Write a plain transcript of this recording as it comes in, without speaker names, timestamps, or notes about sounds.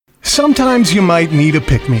Sometimes you might need a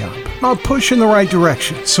pick-me-up, a push in the right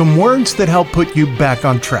direction, some words that help put you back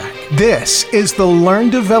on track. This is the Learn,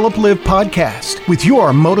 Develop, Live podcast with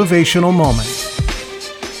your motivational moment.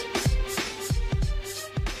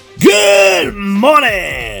 Good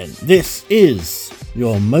morning! This is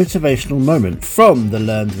your motivational moment from the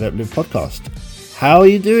Learn, Develop, Live podcast. How are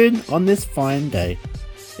you doing on this fine day?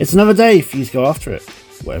 It's another day for you to go after it,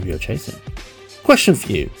 whatever you're chasing. Question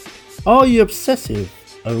for you. Are you obsessive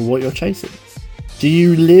over what you're chasing? Do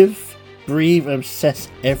you live, breathe, and obsess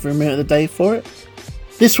every minute of the day for it?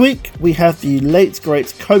 This week, we have the late,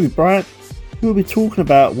 great Kobe Bryant, who will be talking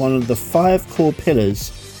about one of the 5 core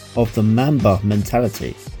pillars of the Mamba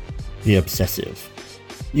mentality, the obsessive.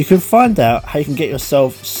 You can find out how you can get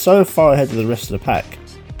yourself so far ahead of the rest of the pack,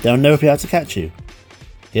 they'll never be able to catch you.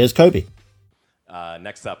 Here's Kobe.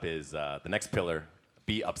 Next up is the next pillar,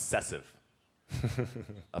 be obsessive.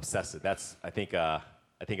 Obsessive. That's I think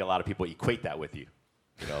a lot of people equate that with you.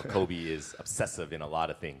 You know, Kobe is obsessive in a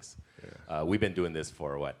lot of things. Yeah. We've been doing this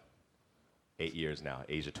for 8 years now,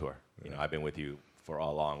 Asia tour. Yeah. You know, I've been with you for a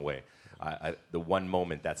long way. The one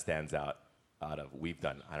moment that stands out of we've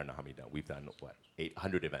done, I don't know how many done. We've done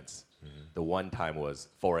 800 events. Mm-hmm. The one time was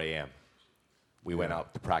 4 a.m. We went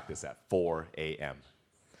out to practice at 4 a.m.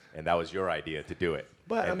 And that was your idea to do it.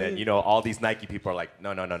 But and then, all these Nike people are like,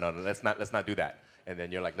 no, let's not do that. And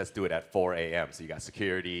then you're like, let's do it at 4 a.m. So you got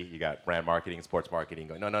security, you got brand marketing, sports marketing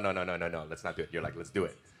going, no, let's not do it. You're like, let's do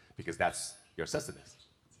it. Because that's your obsessiveness,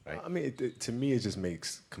 right? I mean, to me, it just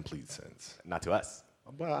makes complete sense. Not to us.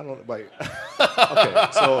 But I don't, okay,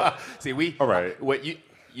 so. See, all right.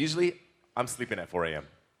 Usually, I'm sleeping at 4 a.m.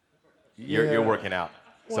 You're working out.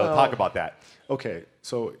 So talk about that. Okay,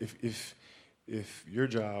 so if your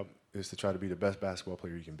job is to try to be the best basketball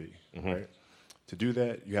player you can be, mm-hmm. right? To do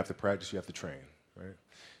that, you have to practice, you have to train, right?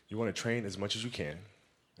 You want to train as much as you can,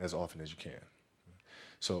 as often as you can.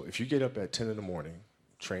 So if you get up at 10 in the morning,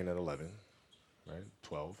 train at 11, right?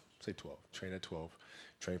 12, say 12, train at 12,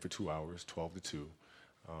 train for 2 hours, 12 to 2.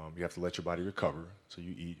 You have to let your body recover. So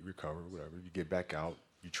you eat, recover, whatever. You get back out,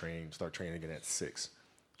 you train, start training again at 6.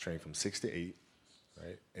 Train from 6 to 8.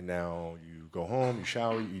 Right? And now you go home, you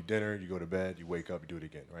shower, you eat dinner, you go to bed, you wake up, you do it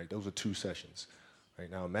again, right? Those are 2 sessions. Right?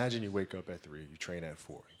 Now imagine you wake up at 3, you train at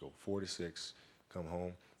 4. You go 4 to 6, come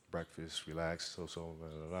home, breakfast, relax, blah, blah,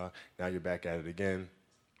 blah. Now you're back at it again,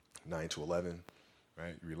 9 to 11,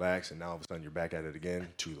 right? You relax, and now all of a sudden you're back at it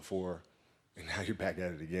again, 2 to 4, and now you're back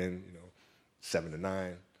at it again, 7 to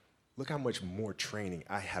 9. Look how much more training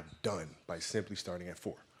I have done by simply starting at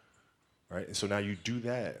 4, right? And so now you do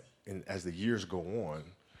that. And as the years go on,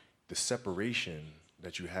 the separation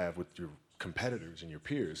that you have with your competitors and your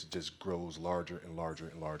peers just grows larger and larger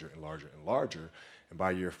and larger and larger and larger. And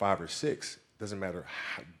by year 5 or 6, doesn't matter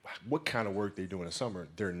what kind of work they do in the summer,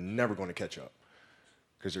 they're never going to catch up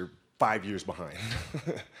because they're 5 years behind.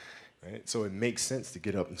 Right? So it makes sense to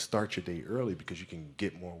get up and start your day early because you can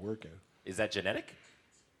get more work in. Is that genetic?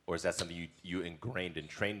 Or is that something you ingrained and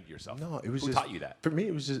trained yourself? No, it was Who just. taught you that? For me,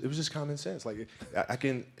 it was just common sense. Like I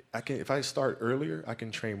can if I start earlier, I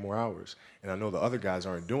can train more hours, and I know the other guys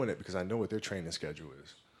aren't doing it because I know what their training schedule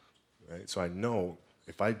is, right? So I know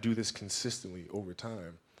if I do this consistently over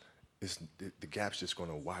time, the gap's just going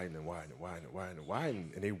to widen and widen and widen and widen and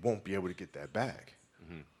widen, and they won't be able to get that back.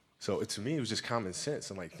 Mm-hmm. So to me, it was just common sense.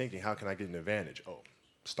 I'm like thinking, how can I get an advantage? Oh,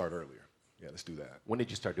 start earlier. Yeah, let's do that. When did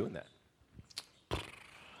you start doing that?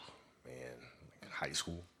 High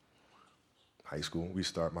school.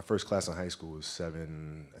 My first class in high school was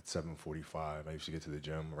 7:45. I used to get to the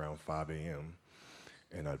gym around 5 a.m.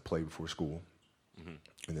 and I'd play before school. Mm-hmm.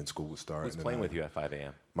 And then school would start. Who's playing with you at 5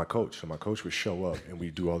 a.m.? My coach. So my coach would show up and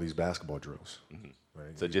we'd do all these basketball drills. Mm-hmm.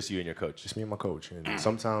 Right? So just you and your coach? Just me and my coach. And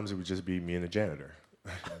sometimes it would just be me and the janitor,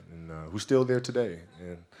 and who's still there today.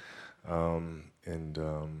 And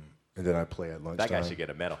then I'd play at lunchtime. That guy should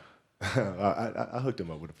get a medal. I hooked him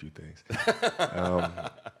up with a few things.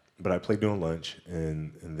 But I played during lunch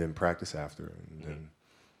and then practice after, and then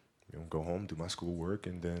go home, do my schoolwork,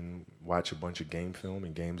 and then watch a bunch of game film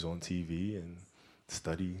and games on TV and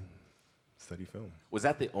study film. Was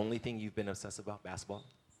that the only thing you've been obsessed about, basketball?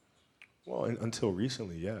 Well, until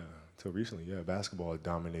recently, yeah. Basketball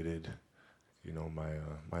dominated,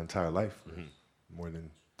 my entire life for more than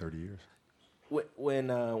 30 years. When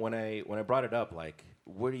I brought it up, like,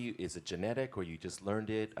 is it genetic or you just learned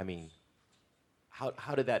it? I mean,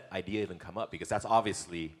 how did that idea even come up? Because that's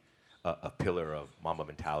obviously a pillar of Mamba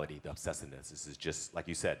mentality, the obsessiveness. This is just, like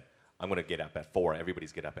you said, I'm going to get up at 4,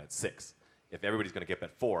 everybody's get up at 6. If everybody's going to get up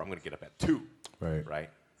at 4, I'm going to get up at 2. Right?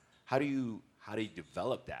 How do you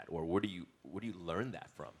develop that, or where do you learn that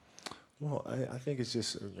from? Well, I think it's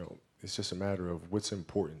just it's just a matter of what's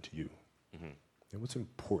important to you, and what's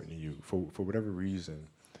important to you for whatever reason.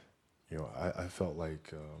 I felt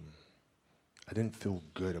like I didn't feel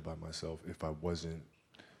good about myself if I wasn't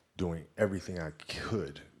doing everything I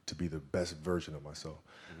could to be the best version of myself.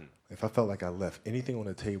 If I felt like I left anything on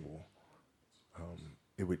the table,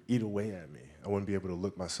 it would eat away at me. I wouldn't be able to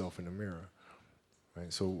look myself in the mirror.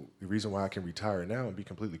 Right? So the reason why I can retire now and be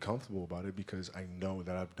completely comfortable about it, because I know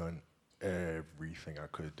that I've done everything I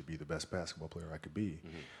could to be the best basketball player I could be.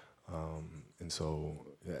 And so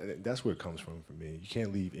that's where it comes from for me. You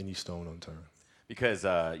can't leave any stone unturned. Because,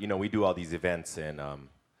 we do all these events, and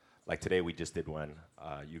like today we just did one.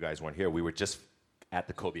 You guys weren't here. We were just at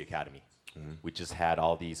the Kobe Academy. We just had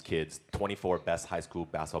all these kids, 24 best high school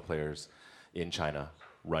basketball players in China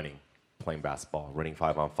playing basketball, running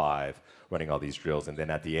 5-on-5, running all these drills. And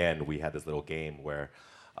then at the end, we had this little game where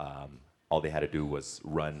all they had to do was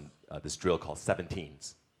run this drill called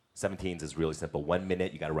 17s. 17s is really simple. 1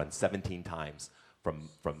 minute, you got to run 17 times from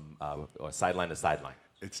sideline to sideline.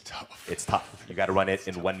 It's tough. It's tough. You got to run it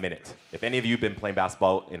in 1 minute. If any of you have been playing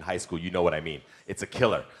basketball in high school, you know what I mean. It's a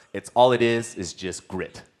killer. All it is just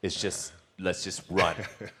grit. It's just, let's just run.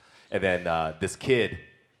 And then this kid,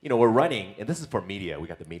 we're running, and this is for media. We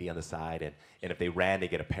got the media on the side, and if they ran, they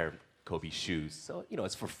get a pair of Kobe shoes. So,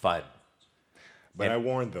 it's for fun. But I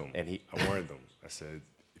warned them. I warned them. I said,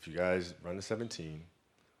 if you guys run the 17,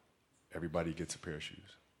 everybody gets a pair of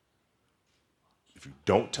shoes. If you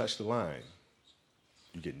don't touch the line,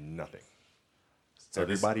 you get nothing. So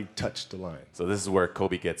everybody touched the line. So this is where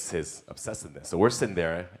Kobe gets his obsessiveness. So we're sitting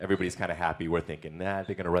there, everybody's kind of happy. We're thinking, they're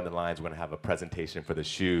going to run the lines. We're going to have a presentation for the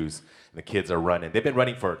shoes. And the kids are running. They've been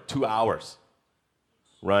running for 2 hours.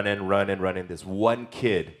 Running. This one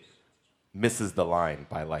kid misses the line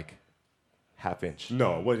by like half inch.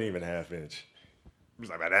 No, it wasn't even a half inch. It was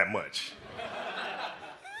like about that much.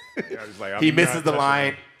 He misses the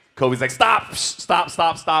line. Kobe's like, stop.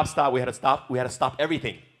 We had to stop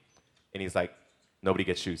everything. And he's like, nobody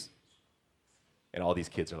gets shoes. And all these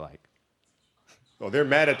kids are like, oh, they're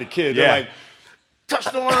mad at the kid. Yeah. They're like, touch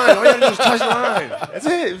the line. All you have to do is touch the line. That's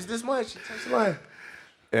it. It was this much. Touch the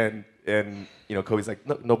line. And Kobe's like,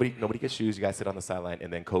 no, nobody gets shoes. You guys sit on the sideline.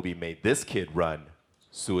 And then Kobe made this kid run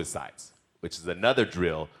suicides, which is another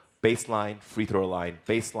drill. Baseline, free throw line,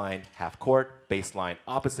 baseline, half court, baseline,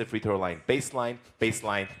 opposite free throw line, baseline,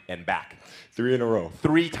 and back. 3 in a row.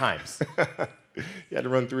 3 times. You had to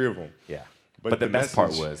run 3 of them. Yeah. But the best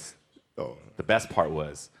part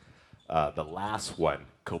was, the last one,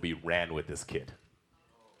 Kobe ran with this kid.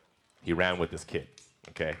 He ran with this kid,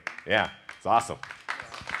 okay? Yeah, it's awesome.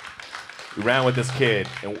 He ran with this kid,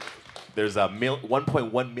 and there's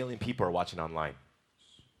 1.1 million people are watching online.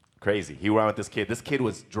 Crazy. He ran with this kid. This kid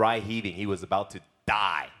was dry heaving. He was about to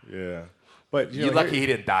die. Yeah. But you're lucky he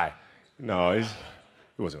didn't die. No, he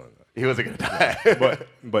wasn't going to die. He wasn't going to die.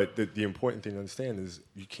 but the important thing to understand is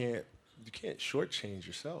you can't shortchange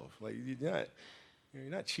yourself. Like you're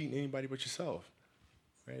not cheating anybody but yourself.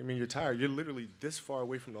 Right? I mean, you're tired. You're literally this far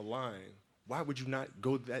away from the line. Why would you not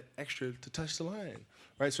go that extra to touch the line?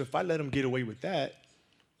 Right? So if I let him get away with that,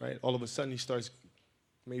 right, all of a sudden he starts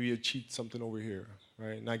maybe to cheat something over here,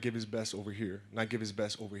 right? Not give his best over here. Not give his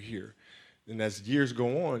best over here. And as years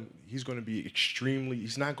go on, he's going to be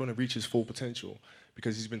he's not going to reach his full potential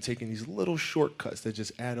because he's been taking these little shortcuts that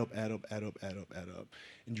just add up. And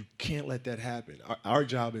you can't let that happen. Our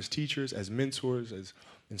job as teachers, as mentors, as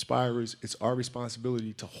inspirers, it's our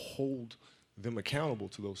responsibility to hold them accountable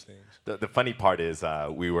to those things. The funny part is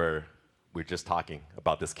we were just talking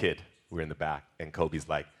about this kid. We were in the back, and Kobe's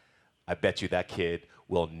like, I bet you that kid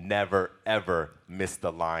will never, ever miss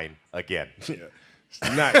the line again. Yeah. It's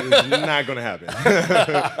not going to happen.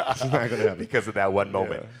 It's not going to happen. Because of that one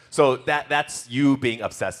moment. Yeah. So that's you being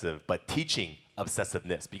obsessive, but teaching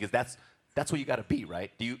obsessiveness, because that's what you got to be,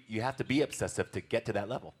 right? You have to be obsessive to get to that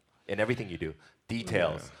level in everything you do.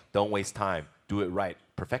 Details. Yeah. Don't waste time. Do it right.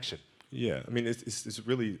 Perfection. Yeah. I mean, it's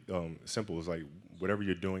really simple. It's like whatever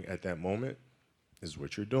you're doing at that moment is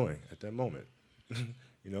what you're doing at that moment.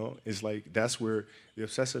 It's like that's where the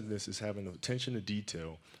obsessiveness is having attention to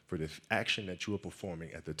detail for the action that you are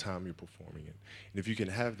performing at the time you're performing it. And if you can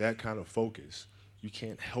have that kind of focus, you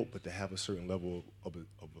can't help but to have a certain level of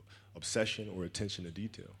obsession or attention to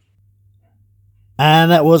detail.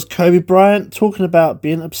 And that was Kobe Bryant talking about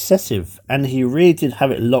being obsessive, and he really did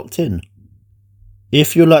have it locked in.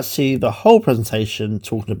 If you'd like to see the whole presentation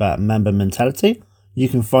talking about Mamba mentality, you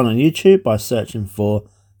can find it on YouTube by searching for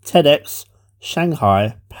TEDx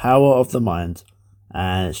Shanghai Power of the Mind,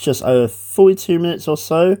 and it's just over 42 minutes or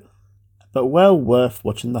so, but well worth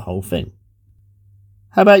watching the whole thing.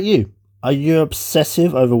 How about you? Are you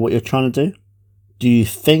obsessive over what you're trying to do? Do you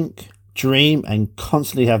think, dream, and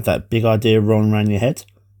constantly have that big idea rolling around your head,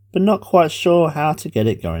 but not quite sure how to get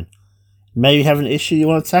it going? Maybe you have an issue you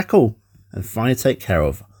want to tackle and finally take care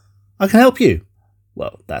of. I can help you.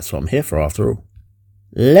 Well, that's what I'm here for after all.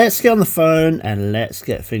 Let's get on the phone and let's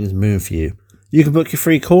get things moving for you. You can book your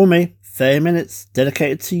free call me, 30 minutes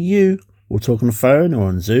dedicated to you. We'll talk on the phone or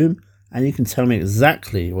on Zoom and you can tell me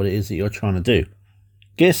exactly what it is that you're trying to do.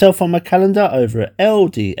 Get yourself on my calendar over at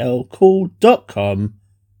ldlcall.com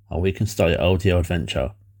and we can start your LDL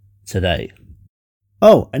adventure today.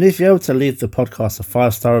 Oh, and if you're able to leave the podcast a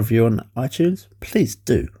 5-star review on iTunes, please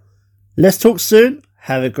do. Let's talk soon.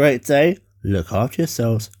 Have a great day. Look after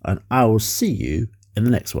yourselves and I will see you in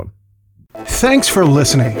the next one. Thanks for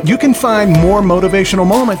listening. You can find more motivational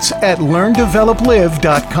moments at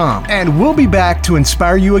learndeveloplive.com, and we'll be back to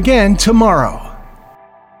inspire you again tomorrow.